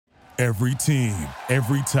Every team,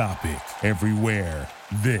 every topic, everywhere.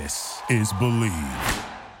 This is Believe.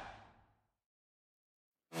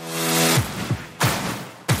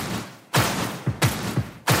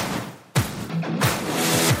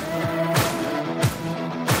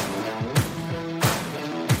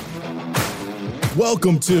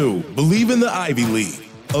 Welcome to Believe in the Ivy League,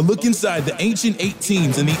 a look inside the ancient 8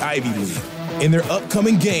 teams in the Ivy League and their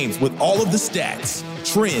upcoming games with all of the stats,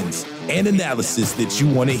 trends, and analysis that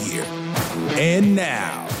you want to hear. And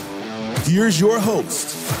now, here's your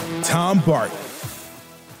host, Tom Barton.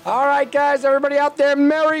 All right, guys, everybody out there,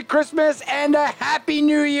 Merry Christmas and a Happy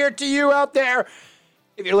New Year to you out there.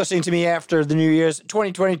 If you're listening to me after the New Year's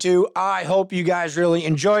 2022, I hope you guys really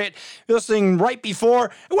enjoy it. If you're listening right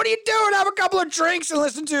before, what are you doing? Have a couple of drinks and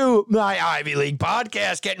listen to my Ivy League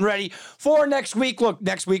podcast, getting ready for next week. Look,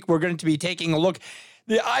 next week we're going to be taking a look.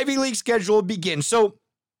 The Ivy League schedule begins. So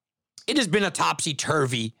it has been a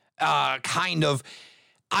topsy-turvy kind of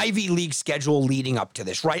Ivy League schedule leading up to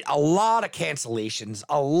this, right? A lot of cancellations,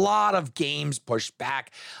 a lot of games pushed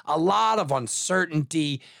back, a lot of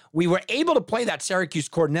uncertainty. We were able to play that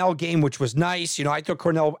Syracuse-Cornell game, which was nice. You know, I thought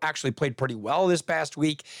Cornell actually played pretty well this past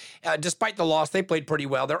week. Despite the loss, they played pretty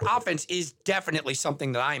well. Their offense is definitely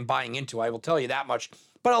something that I am buying into, I will tell you that much.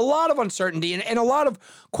 But a lot of uncertainty and a lot of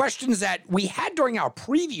questions that we had during our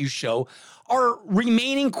preview show are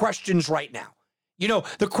remaining questions right now. You know,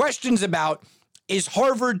 the questions about, is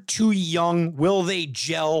Harvard too young? Will they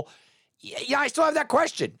gel? Yeah, I still have that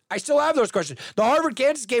question. I still have those questions. The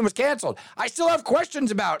Harvard-Kansas game was canceled. I still have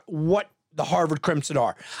questions about what the Harvard Crimson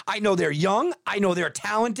are. I know they're young. I know they're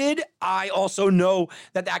talented. I also know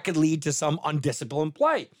that that could lead to some undisciplined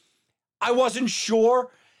play. I wasn't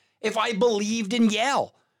sure if I believed in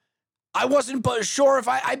Yale. I wasn't sure if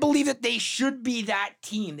I believe that they should be that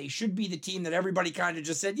team. They should be the team that everybody kind of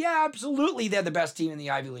just said, yeah, absolutely, they're the best team in the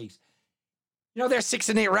Ivy Leagues. You know, their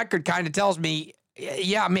 6-8 record kind of tells me,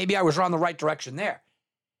 yeah, maybe I was on the right direction there.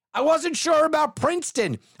 I wasn't sure about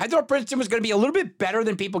Princeton. I thought Princeton was going to be a little bit better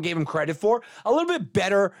than people gave him credit for, a little bit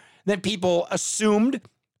better than people assumed.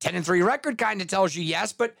 10-3 record kind of tells you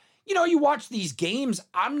yes, but, you know, you watch these games,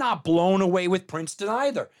 I'm not blown away with Princeton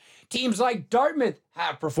either. Teams like Dartmouth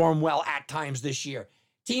have performed well at times this year.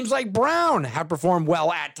 Teams like Brown have performed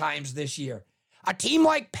well at times this year. A team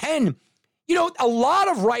like Penn, you know, a lot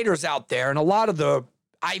of writers out there and a lot of the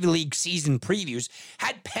Ivy League season previews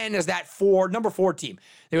had Penn as that number 4 team.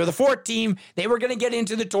 They were the 4th team. They were going to get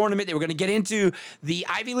into the tournament. They were going to get into the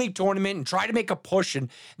Ivy League tournament and try to make a push. And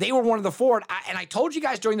they were one of the 4. And I told you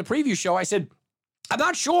guys during the preview show, I said, I'm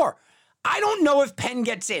not sure. I don't know if Penn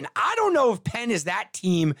gets in. I don't know if Penn is that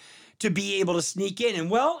team to be able to sneak in.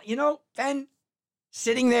 And well, you know, Penn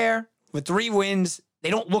sitting there with 3 wins,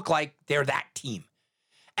 they don't look like they're that team.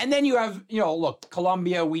 And then you have, you know, look,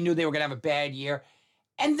 Columbia, we knew they were going to have a bad year.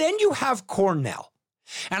 And then you have Cornell.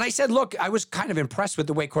 And I said, look, I was kind of impressed with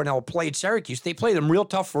the way Cornell played Syracuse. They played them real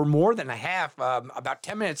tough for more than a half, about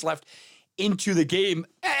 10 minutes left into the game.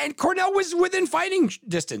 And Cornell was within fighting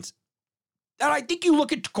distance. And I think you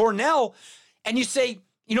look at Cornell and you say,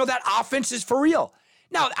 you know, that offense is for real.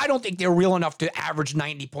 Now, I don't think they're real enough to average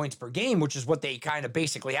 90 points per game, which is what they kind of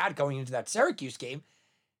basically had going into that Syracuse game.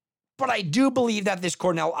 But I do believe that this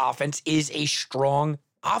Cornell offense is a strong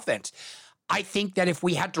offense. I think that if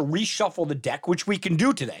we had to reshuffle the deck, which we can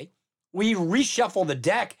do today, we reshuffle the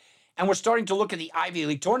deck and we're starting to look at the Ivy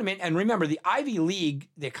League tournament. And remember, the Ivy League,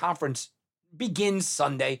 the conference begins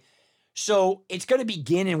Sunday. So it's going to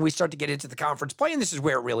begin and we start to get into the conference play. And this is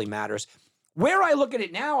where it really matters. Where I look at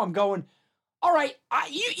it now, I'm going, all right,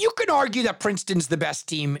 you could argue that Princeton's the best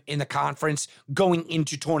team in the conference going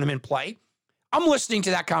into tournament play. I'm listening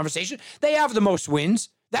to that conversation. They have the most wins.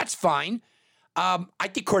 That's fine. I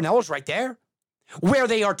think Cornell is right there where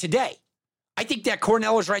they are today. I think that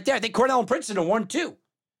Cornell is right there. I think Cornell and Princeton are 1-2.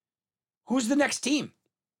 Who's the next team?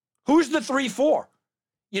 Who's the 3-4?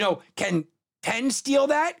 You know, can Penn steal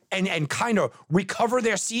that and kind of recover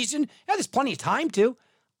their season? Yeah, there's plenty of time to.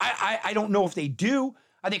 I don't know if they do.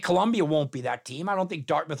 I think Columbia won't be that team. I don't think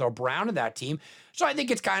Dartmouth or Brown are that team. So I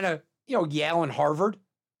think it's kind of, you know, Yale and Harvard.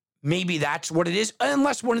 Maybe that's what it is,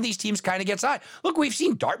 unless one of these teams kind of gets hot. Look, we've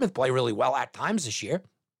seen Dartmouth play really well at times this year.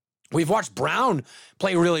 We've watched Brown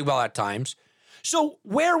play really well at times. So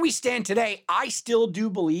where we stand today, I still do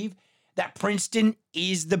believe that Princeton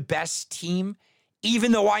is the best team,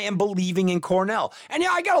 even though I am believing in Cornell. And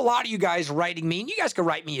yeah, I got a lot of you guys writing me, and you guys can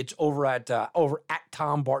write me. It's over at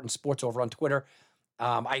Tom Barton Sports over on Twitter.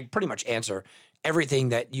 I pretty much answer everything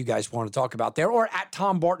that you guys want to talk about there, or at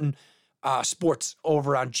Tom Barton Sports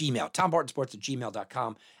over on Gmail,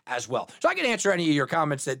 TomBartonSports@gmail.com as well. So I can answer any of your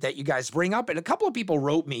comments that you guys bring up. And a couple of people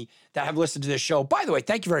wrote me that have listened to this show. By the way,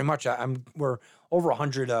 thank you very much. We're over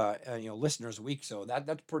 100 listeners a week, so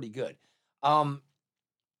that's pretty good. A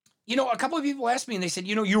couple of people asked me and they said,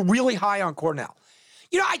 you're really high on Cornell.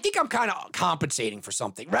 I think I'm kind of compensating for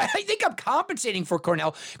something, right? I think I'm compensating for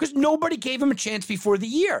Cornell because nobody gave him a chance before the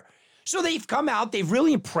year. So they've come out, they've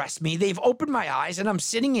really impressed me, they've opened my eyes, and I'm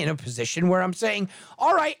sitting in a position where I'm saying,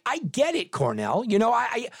 all right, I get it, Cornell.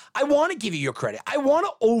 I want to give you your credit. I want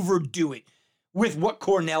to overdo it with what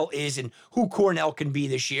Cornell is and who Cornell can be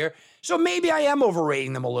this year. So maybe I am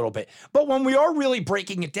overrating them a little bit. But when we are really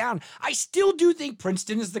breaking it down, I still do think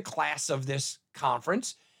Princeton is the class of this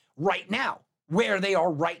conference right now, where they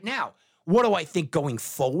are right now. What do I think going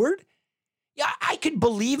forward? Yeah, I could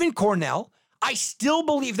believe in Cornell. I still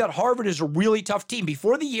believe that Harvard is a really tough team.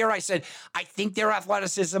 Before the year, I said, I think their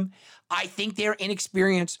athleticism, I think their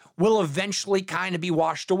inexperience will eventually kind of be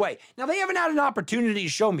washed away. Now, they haven't had an opportunity to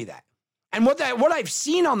show me that. And what I've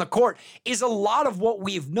seen on the court is a lot of what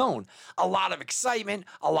we've known. A lot of excitement,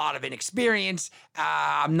 a lot of inexperience.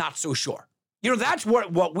 I'm not so sure. That's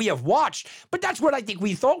what we have watched, but that's what I think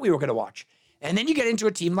we thought we were going to watch. And then you get into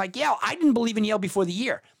a team like Yale. I didn't believe in Yale before the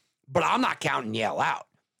year, but I'm not counting Yale out.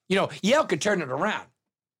 Yale could turn it around.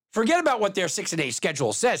 Forget about what their 6-8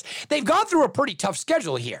 schedule says. They've gone through a pretty tough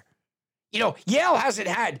schedule here. Yale hasn't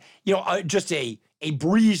had, just a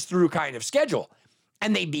breeze through kind of schedule.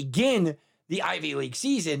 And they begin the Ivy League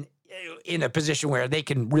season in a position where they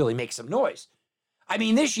can really make some noise. I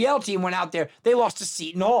mean, this Yale team went out there, they lost to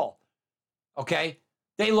Seton Hall. Okay?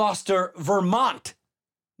 They lost to Vermont.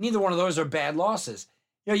 Neither one of those are bad losses.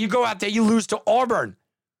 You go out there, you lose to Auburn.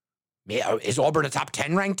 Is Auburn a top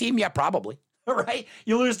 10 ranked team? Yeah, probably. All right.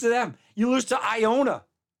 You lose to them. You lose to Iona.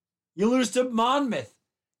 You lose to Monmouth.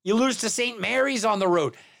 You lose to St. Mary's on the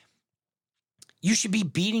road. You should be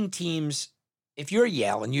beating teams. If you're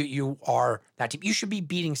Yale and you are that team, you should be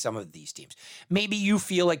beating some of these teams. Maybe you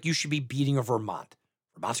feel like you should be beating a Vermont.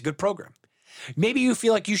 Vermont's a good program. Maybe you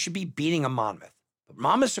feel like you should be beating a Monmouth. But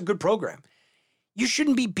Monmouth's a good program. You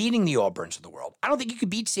shouldn't be beating the Auburns of the world. I don't think you could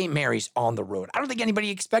beat St. Mary's on the road. I don't think anybody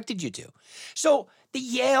expected you to. So the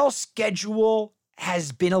Yale schedule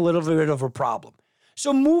has been a little bit of a problem.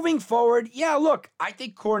 So moving forward, yeah, look, I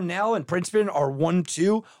think Cornell and Princeton are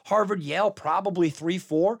 1-2. Harvard, Yale, probably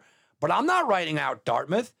 3-4. But I'm not writing out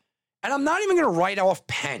Dartmouth. And I'm not even going to write off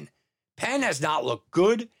Penn. Penn has not looked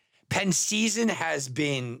good. Penn's season has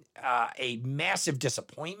been a massive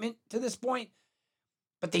disappointment to this point.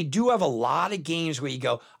 But they do have a lot of games where you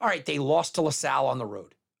go, all right, they lost to LaSalle on the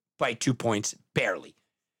road by 2 points, barely.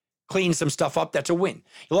 Clean some stuff up, that's a win.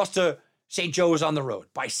 You lost to St. Joe's on the road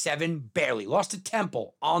by 7, barely. Lost to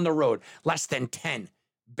Temple on the road, less than 10,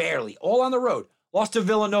 barely. All on the road. Lost to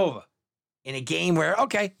Villanova in a game where,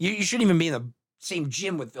 okay, you shouldn't even be in the same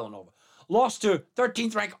gym with Villanova. Lost to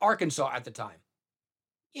 13th ranked Arkansas at the time.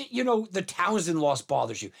 The Townsend loss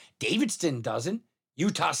bothers you. Davidson doesn't.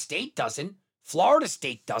 Utah State doesn't. Florida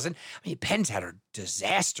State doesn't. I mean, Penn's had a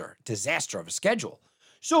disaster of a schedule.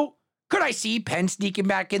 So could I see Penn sneaking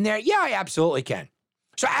back in there? Yeah, I absolutely can.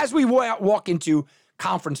 So as we walk into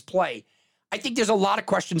conference play, I think there's a lot of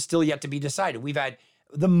questions still yet to be decided. We've had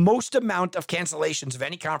the most amount of cancellations of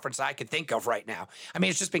any conference I could think of right now. I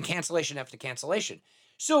mean, it's just been cancellation after cancellation.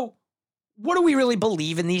 So what do we really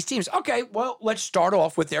believe in these teams? Okay, well, let's start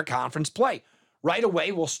off with their conference play. Right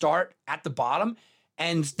away, we'll start at the bottom.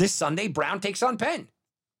 And this Sunday, Brown takes on Penn.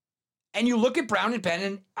 And you look at Brown and Penn,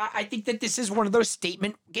 and I think that this is one of those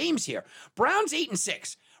statement games here. Brown's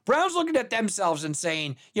 8-6. Brown's looking at themselves and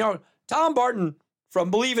saying, Tom Barton from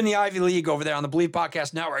Believe in the Ivy League over there on the Believe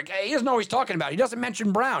Podcast Network, he doesn't know what he's talking about. He doesn't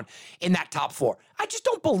mention Brown in that top 4. I just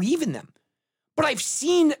don't believe in them. But I've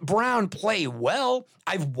seen Brown play well.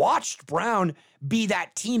 I've watched Brown be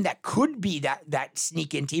that team that could be that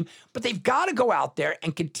sneak-in team. But they've got to go out there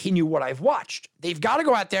and continue what I've watched. They've got to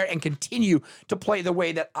go out there and continue to play the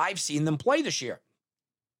way that I've seen them play this year.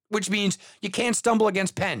 Which means you can't stumble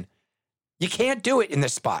against Penn. You can't do it in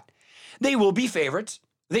this spot. They will be favorites.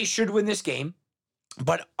 They should win this game.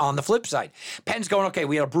 But on the flip side, Penn's going, okay,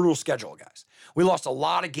 we had a brutal schedule, guys. We lost a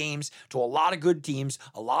lot of games to a lot of good teams,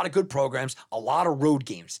 a lot of good programs, a lot of road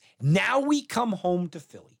games. Now we come home to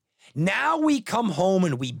Philly. Now we come home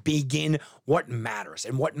and we begin what matters.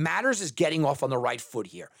 And what matters is getting off on the right foot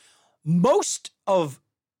here. Most of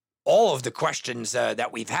all of the questions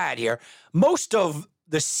that we've had here, most of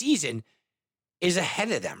the season is ahead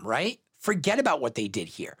of them, right? Forget about what they did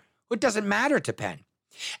here. It doesn't matter to Penn.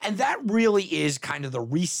 And that really is kind of the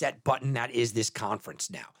reset button that is this conference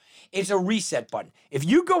now. It's a reset button. If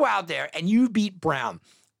you go out there and you beat Brown,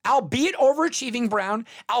 albeit overachieving Brown,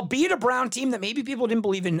 albeit a Brown team that maybe people didn't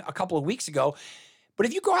believe in a couple of weeks ago, but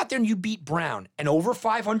if you go out there and you beat Brown, an over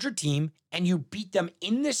 500 team, and you beat them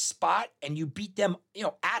in this spot and you beat them,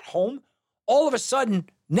 at home, all of a sudden,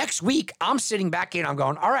 next week, I'm sitting back in, I'm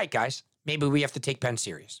going, all right, guys, maybe we have to take Penn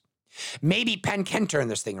serious. Maybe Penn can turn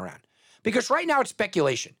this thing around. Because right now it's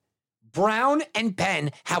speculation. Brown and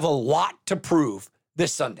Penn have a lot to prove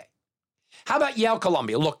this Sunday. How about Yale,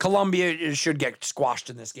 Columbia? Look, Columbia should get squashed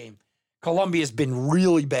in this game. Columbia's been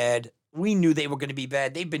really bad. We knew they were going to be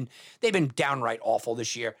bad. They've been downright awful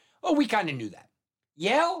this year. Oh, we kind of knew that.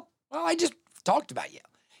 Yale? Well, I just talked about Yale.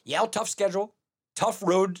 Yale, tough schedule, tough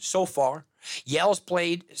road so far. Yale's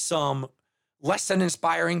played some less than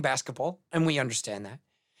inspiring basketball, and we understand that.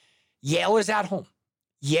 Yale is at home.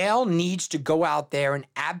 Yale needs to go out there and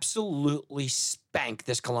absolutely spank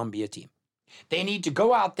this Columbia team. They need to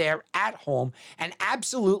go out there at home and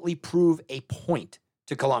absolutely prove a point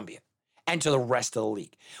to Columbia and to the rest of the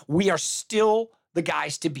league. We are still the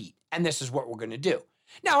guys to beat, and this is what we're going to do.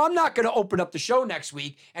 Now, I'm not going to open up the show next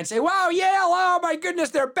week and say, wow, Yale, oh my goodness,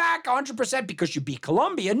 they're back 100% because you beat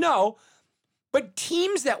Columbia. No. But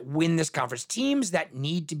teams that win this conference, teams that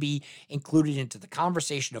need to be included into the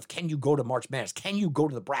conversation of can you go to March Madness? Can you go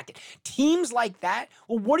to the bracket? Teams like that,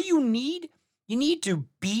 well, what do you need? You need to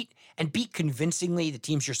beat convincingly the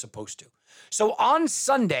teams you're supposed to. So on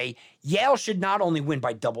Sunday, Yale should not only win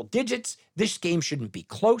by double digits, this game shouldn't be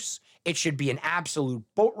close. It should be an absolute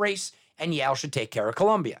boat race, and Yale should take care of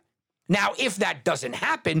Columbia. Now, if that doesn't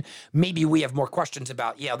happen, maybe we have more questions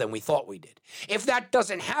about Yale than we thought we did. If that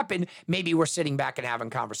doesn't happen, maybe we're sitting back and having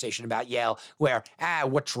a conversation about Yale where,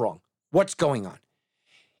 what's wrong? What's going on?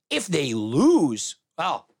 If they lose,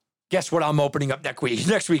 well, guess what I'm opening up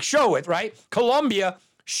next week's show with, right? Columbia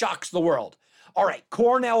shocks the world. All right,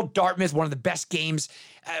 Cornell, Dartmouth, one of the best games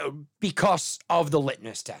because of the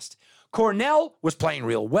litmus test. Cornell was playing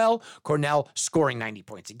real well. Cornell scoring 90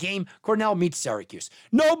 points a game. Cornell meets Syracuse.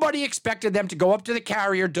 Nobody expected them to go up to the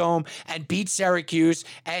Carrier Dome and beat Syracuse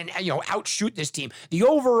and outshoot this team. The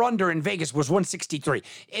over-under in Vegas was 163.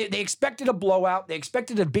 They expected a blowout. They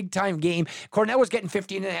expected a big-time game. Cornell was getting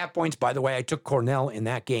 15.5 points. By the way, I took Cornell in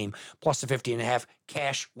that game, plus the 15.5.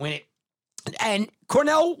 Cash, win it. And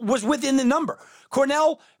Cornell was within the number.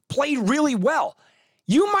 Cornell played really well.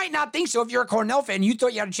 You might not think so if you're a Cornell fan. You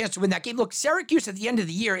thought you had a chance to win that game. Look, Syracuse at the end of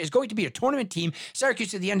the year is going to be a tournament team.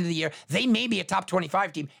 Syracuse at the end of the year, they may be a top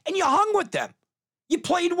 25 team. And you hung with them. You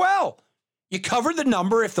played well. You covered the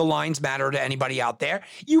number if the lines matter to anybody out there.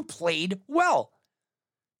 You played well.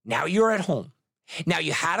 Now you're at home. Now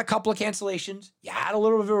you had a couple of cancellations. You had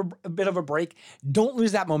a bit of a break. Don't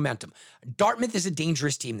lose that momentum. Dartmouth is a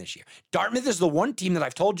dangerous team this year. Dartmouth is the one team that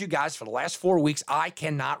I've told you guys for the last 4 weeks I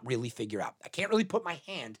cannot really figure out. I can't really put my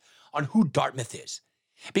hand on who Dartmouth is.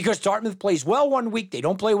 Because Dartmouth plays well one week. They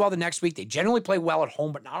don't play well the next week. They generally play well at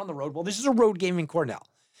home, but not on the road. Well, this is a road game in Cornell.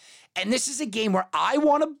 And this is a game where I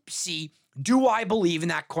want to see, do I believe in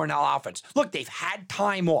that Cornell offense? Look, they've had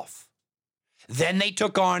time off. Then they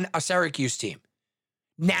took on a Syracuse team.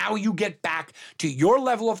 Now you get back to your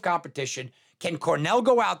level of competition. Can Cornell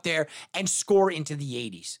go out there and score into the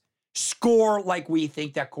 80s? Score like we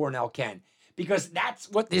think that Cornell can. Because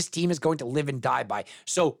that's what this team is going to live and die by.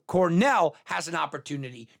 So Cornell has an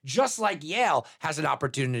opportunity, just like Yale has an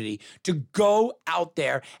opportunity, to go out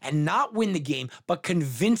there and not win the game, but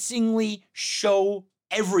convincingly show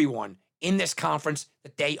everyone in this conference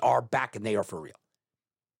that they are back and they are for real.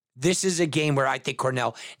 This is a game where I think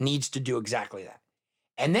Cornell needs to do exactly that.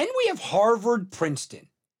 And then we have Harvard-Princeton.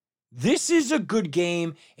 This is a good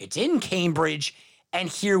game. It's in Cambridge. And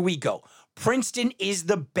here we go. Princeton is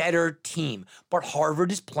the better team, but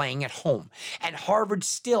Harvard is playing at home. And Harvard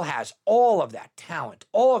still has all of that talent,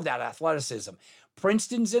 all of that athleticism.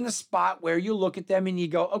 Princeton's in a spot where you look at them and you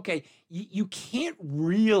go, okay, you can't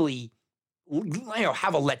really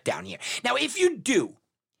have a letdown here. Now, if you do,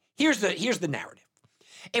 here's the narrative.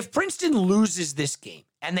 If Princeton loses this game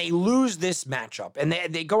and they lose this matchup and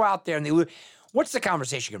they go out there and they lose, what's the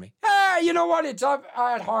conversation going to be? You know what? It's up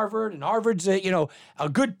at Harvard and Harvard's a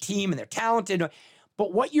good team and they're talented.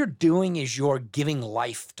 But what you're doing is you're giving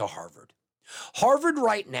life to Harvard. Harvard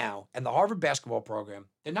right now and the Harvard basketball program,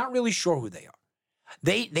 they're not really sure who they are.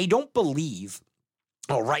 They don't believe,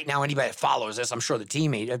 right now anybody that follows this, I'm sure the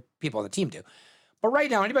teammate, people on the team do. But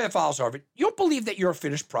right now, anybody that follows Harvard, you don't believe that you're a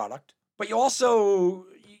finished product. But you also,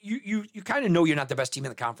 you kind of know you're not the best team in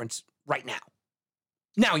the conference right now.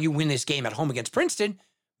 Now, you win this game at home against Princeton,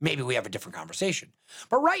 maybe we have a different conversation.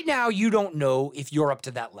 But right now, you don't know if you're up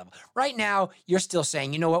to that level. Right now, you're still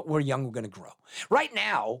saying, you know what, we're young, we're going to grow. Right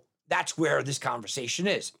now, that's where this conversation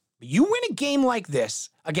is. You win a game like this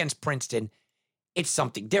against Princeton, it's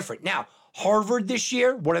something different. Now, Harvard this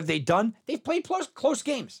year, what have they done? They've played close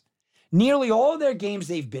games. Nearly all of their games,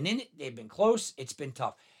 they've been in it. They've been close. It's been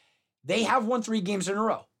tough. They have won 3 games in a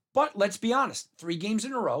row. But let's be honest, 3 games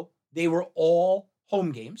in a row, they were all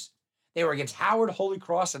home games. They were against Howard, Holy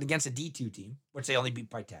Cross, and against a D2 team, which they only beat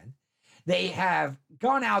by 10. They have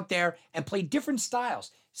gone out there and played different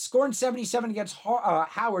styles, scoring 77 against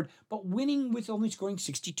Howard, but winning with only scoring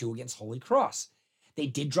 62 against Holy Cross. They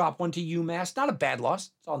did drop one to UMass, not a bad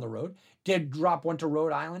loss. It's on the road. Did drop one to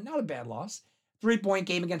Rhode Island, not a bad loss. 3-point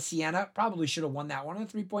game against Siena, probably should have won that one. And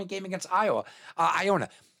a 3-point game against Iona.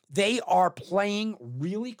 They are playing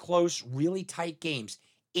really close, really tight games.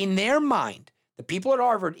 In their mind, the people at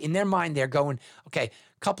Harvard, in their mind, they're going, okay,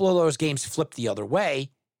 a couple of those games flip the other way,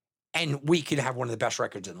 and we could have one of the best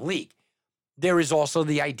records in the league. There is also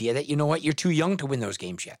the idea that, you know what, you're too young to win those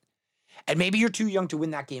games yet. And maybe you're too young to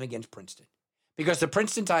win that game against Princeton. Because the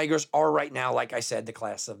Princeton Tigers are right now, like I said, the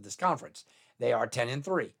class of this conference. They are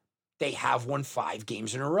 10-3. They have won 5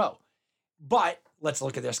 games in a row. But let's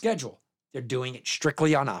look at their schedule. They're doing it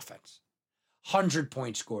strictly on offense. 100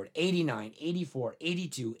 points scored, 89, 84,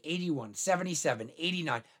 82, 81, 77,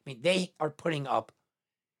 89. I mean, they are putting up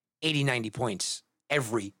 80, 90 points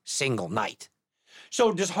every single night.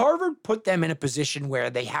 So does Harvard put them in a position where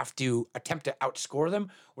they have to attempt to outscore them?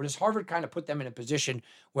 Or does Harvard kind of put them in a position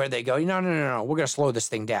where they go, no, we're going to slow this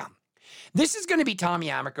thing down? This is going to be Tommy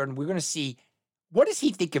Amaker, and we're going to see, what does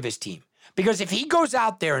he think of his team? Because if he goes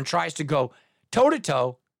out there and tries to go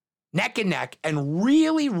toe-to-toe, neck and neck, and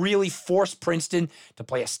really, really force Princeton to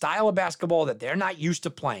play a style of basketball that they're not used to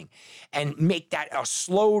playing, and make that a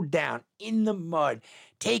slowed down, in the mud,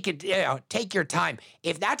 take your time.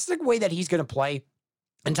 If that's the way that he's going to play,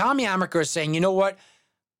 and Tommy Amaker is saying, you know what?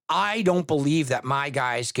 I don't believe that my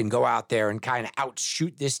guys can go out there and kind of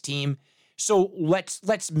outshoot this team. So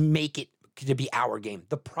let's make it to be our game.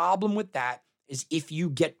 The problem with that is if you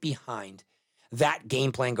get behind, that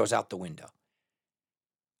game plan goes out the window.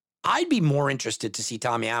 I'd be more interested to see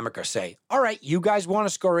Tommy Amaker say, all right, you guys want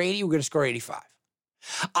to score 80, we're going to score 85.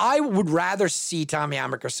 I would rather see Tommy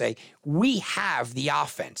Amaker say, we have the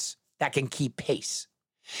offense that can keep pace.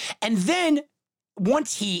 And then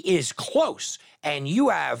once he is close and you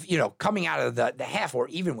have, coming out of the half or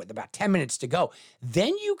even with about 10 minutes to go, then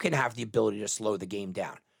you can have the ability to slow the game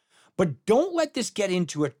down. But don't let this get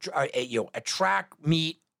into a track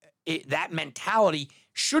meet. That mentality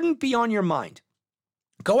shouldn't be on your mind.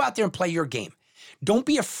 Go out there and play your game. Don't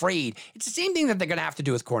be afraid. It's the same thing that they're going to have to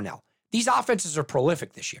do with Cornell. These offenses are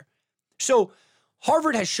prolific this year. So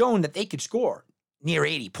Harvard has shown that they could score near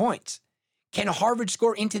 80 points. Can Harvard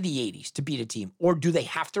score into the 80s to beat a team, or do they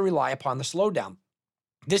have to rely upon the slowdown?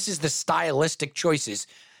 This is the stylistic choices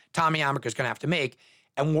Tommy Amaker is going to have to make,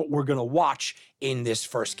 and what we're going to watch in this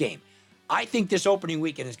first game. I think this opening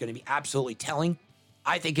weekend is going to be absolutely telling.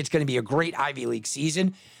 I think it's going to be a great Ivy League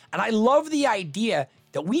season, and I love the idea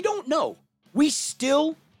that we don't know. We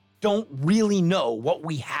still don't really know what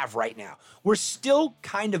we have right now. We're still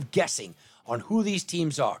kind of guessing on who these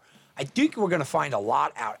teams are. I think we're going to find a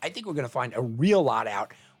lot out. I think we're going to find a real lot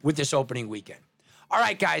out with this opening weekend. All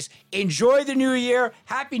right, guys, enjoy the new year.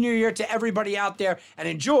 Happy New Year to everybody out there, and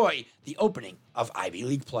enjoy the opening of Ivy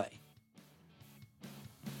League play.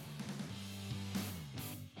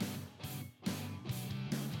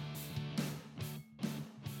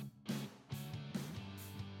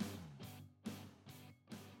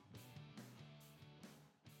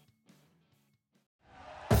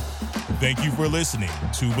 Thank you for listening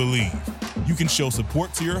to Believe. You can show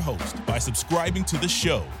support to your host by subscribing to the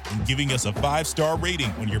show and giving us a 5-star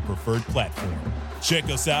rating on your preferred platform. Check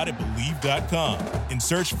us out at Believe.com and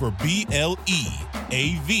search for BLEAV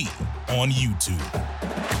on YouTube.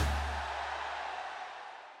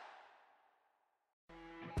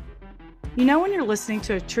 You know when you're listening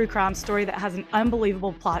to a true crime story that has an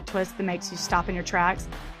unbelievable plot twist that makes you stop in your tracks?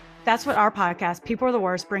 That's what our podcast, People Are the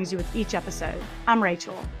Worst, brings you with each episode. I'm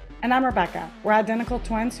Rachel. And I'm Rebecca. We're identical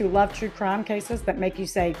twins who love true crime cases that make you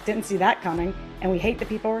say, didn't see that coming, and we hate the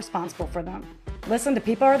people responsible for them. Listen to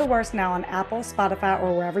People Are the Worst now on Apple, Spotify,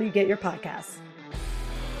 or wherever you get your podcasts.